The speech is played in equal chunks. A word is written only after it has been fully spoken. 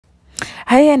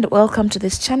Hi and welcome to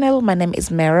this channel. My name is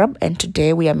Merab and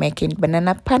today we are making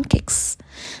banana pancakes.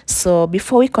 So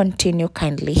before we continue,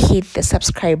 kindly hit the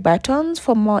subscribe buttons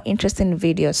for more interesting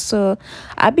videos. So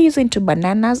I'll be using 2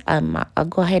 bananas. I'll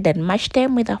go ahead and mash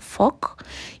them with a fork.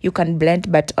 You can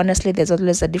blend, but honestly there's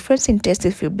always a difference in taste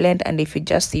if you blend and if you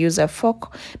just use a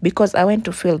fork, because I want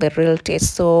to feel the real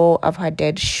taste. So I've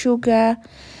added sugar,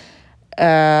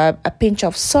 a pinch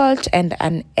of salt and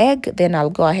an egg. Then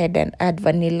I'll go ahead and add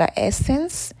vanilla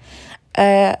essence.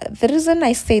 The reason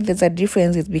I say there's a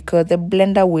difference is because the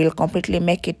blender will completely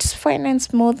make it fine and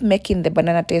smooth, making the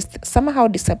banana taste somehow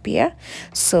disappear.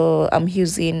 So I'm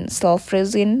using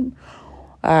self-raising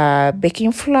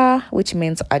baking flour, which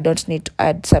means I don't need to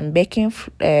add some baking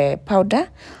powder.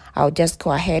 I'll just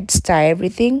go ahead, stir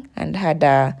everything, and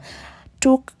add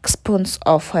 2 spoons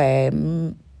of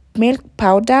milk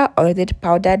powder, or is it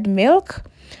powdered milk,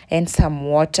 and some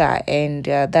water, and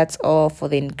that's all for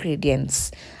the ingredients.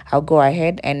 I'll go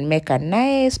ahead and make a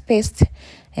nice paste,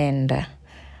 and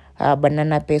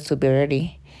banana paste will be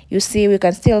ready. You see, we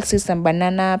can still see some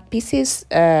banana pieces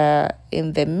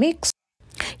in the mix.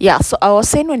 Yeah, so I was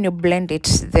saying when you blend it,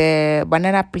 the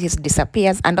banana pieces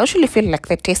disappears, and I actually feel like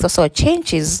the taste also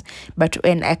changes. But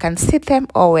when I can see them,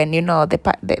 or when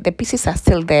the pieces are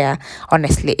still there,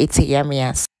 honestly it's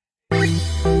yummy.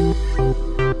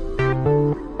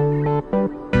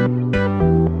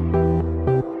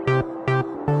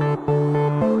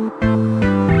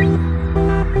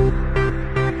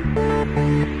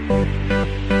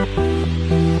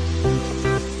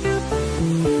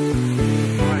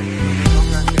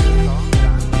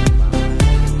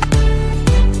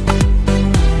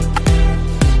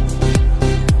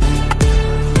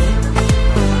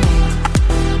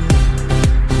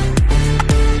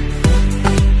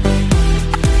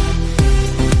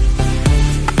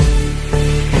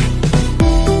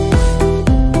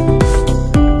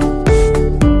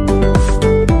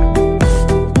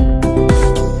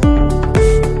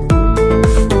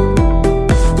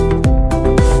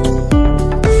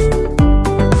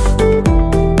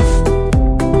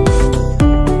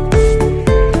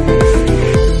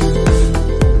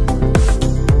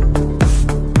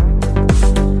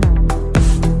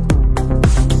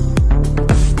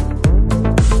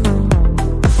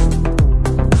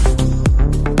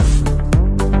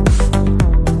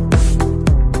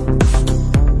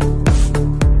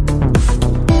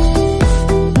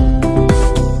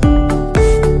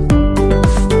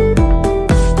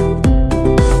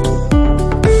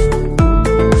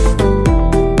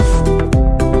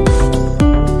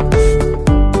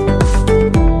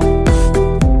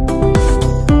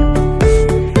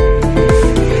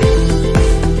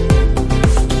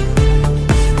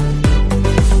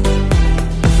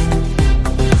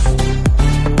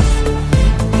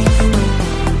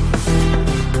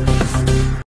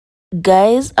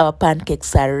 Guys, our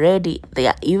pancakes are ready. They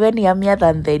are even yummier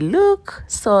than they look.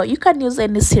 So you can use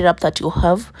any syrup that you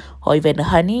have, or even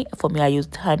honey. For me, I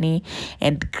used honey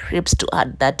and grapes to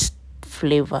add that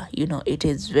flavor. You know, it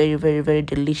is very, very, very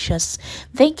delicious.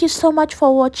 Thank you so much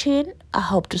for watching. I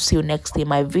hope to see you next in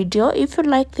my video. If you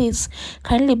like this,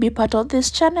 kindly be part of this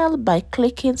channel by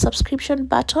clicking subscription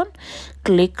button.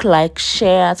 Click like,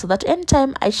 share, so that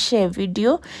anytime I share a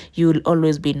video, you will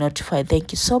always be notified.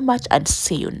 Thank you so much and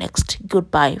see you next.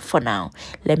 Goodbye for now.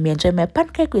 Let me enjoy my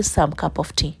pancake with some cup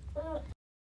of tea.